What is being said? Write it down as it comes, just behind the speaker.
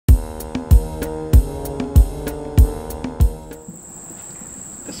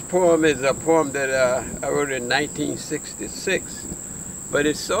poem is a poem that I wrote in 1966, but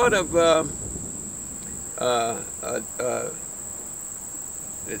it's sort of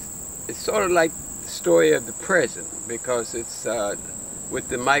it's sort of like the story of the present, because it's with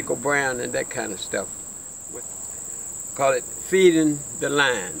the Michael Brown and that kind of stuff. Call it Feeding the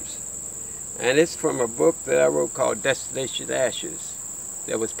Lambs, and it's from a book that I wrote called Destination Ashes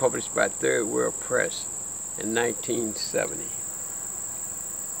that was published by Third World Press in 1970.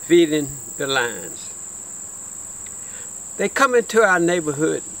 Feeding the Lambs. They come into our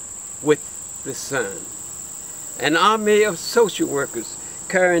neighborhood with the sun. An army of social workers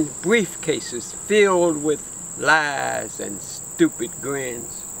carrying briefcases filled with lies and stupid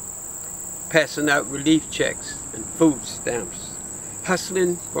grins, passing out relief checks and food stamps,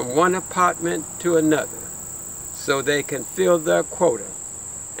 hustling from one apartment to another so they can fill their quota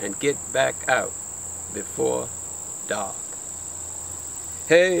and get back out before dark.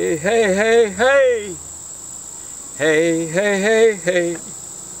 Hey, hey, hey, hey. Hey, hey, hey, hey.